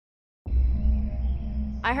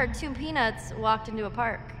I heard 2 peanuts walked into a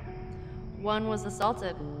park. One was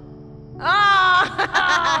assaulted. Oh!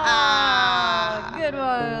 Good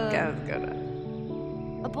one. That was a good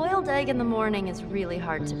one. A boiled egg in the morning is really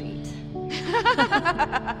hard to beat.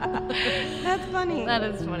 That's funny. That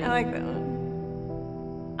is funny. I like that one.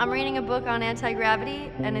 I'm reading a book on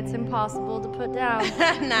anti-gravity, and it's impossible to put down.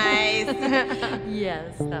 Nice.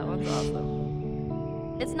 Yes, that one's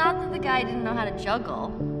awesome. It's not that the guy didn't know how to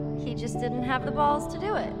juggle. He just didn't have the balls to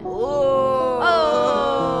do it. Oh.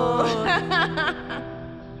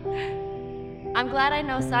 I'm glad I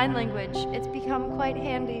know sign language. It's become quite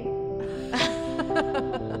handy.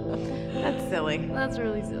 That's silly. That's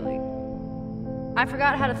really silly. I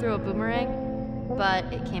forgot how to throw a boomerang, but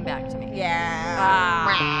it came back to me.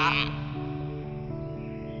 Yeah.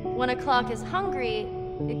 When a clock is hungry,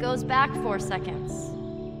 it goes back 4 seconds.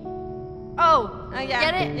 Oh, Yeah.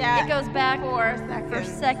 get it? Yeah. It goes back 4 seconds. for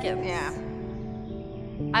seconds. Yeah.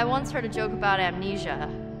 I once heard a joke about amnesia,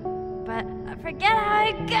 but I forget how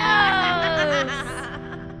it goes.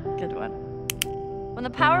 Good one. When the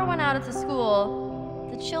power went out at the school,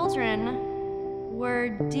 the children were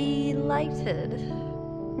delighted.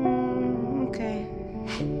 Okay.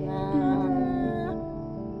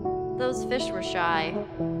 Those fish were shy.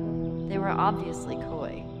 They were obviously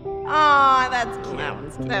coy. Aw, that's cute. That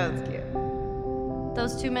one's cute. That was cute.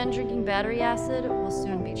 Those 2 men drinking battery acid will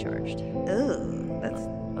soon be charged. Ooh, that's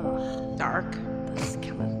Ugh, dark. that's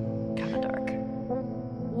kind of dark.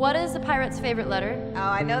 What is a pirate's favorite letter? Oh,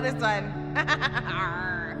 I know this one.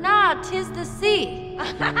 Nah, 'tis the sea.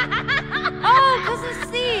 Oh, 'cause the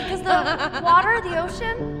sea, 'cause the water, the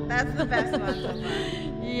ocean. That's the best one so far.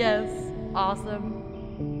 Yes, awesome.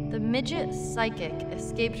 The midget psychic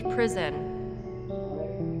escaped prison.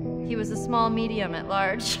 He was a small medium at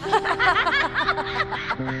large.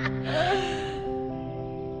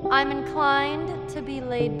 I'm inclined to be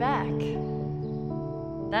laid back.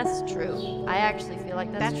 That's true. I actually feel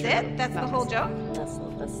like that's true. That's it? That's the whole joke? That's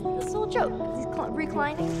the whole joke. He's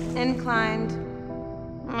reclining. Inclined.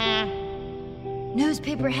 Meh.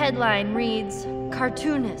 Newspaper headline reads,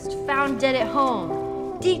 "Cartoonist found dead at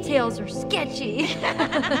home. Details are sketchy."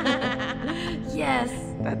 Yes.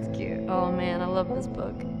 That's cute. Oh man, I love this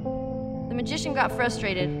book. The magician got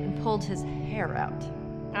frustrated and pulled his hair out.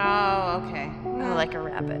 Oh, okay. Like a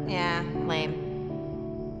rabbit. Yeah. Lame.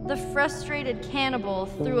 The frustrated cannibal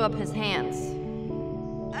threw up his hands.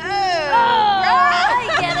 Oh! I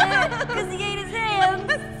get it! Because he ate his hands, and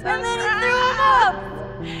then he threw them up!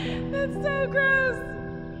 That's so gross.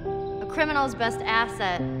 A criminal's best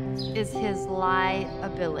asset is his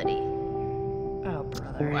liability. Oh,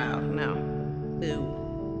 brother. Wow, no. Boo.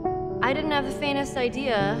 I didn't have the faintest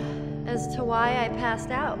idea as to why I passed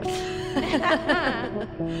out.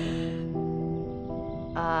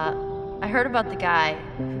 I heard about the guy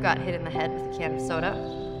who got hit in the head with a can of soda.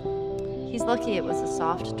 He's lucky it was a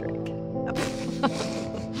soft drink.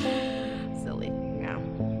 Silly. No.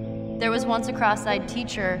 There was once a cross-eyed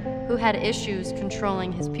teacher who had issues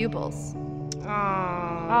controlling his pupils.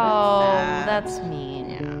 Oh, That's mean.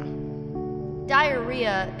 yeah.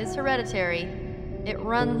 Diarrhea is hereditary. It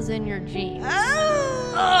runs in your genes.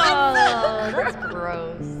 Oh, That's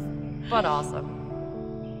gross, but awesome.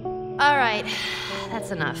 All right,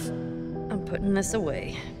 that's enough. I'm putting this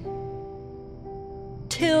away.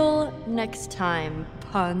 Till next time,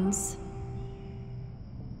 puns.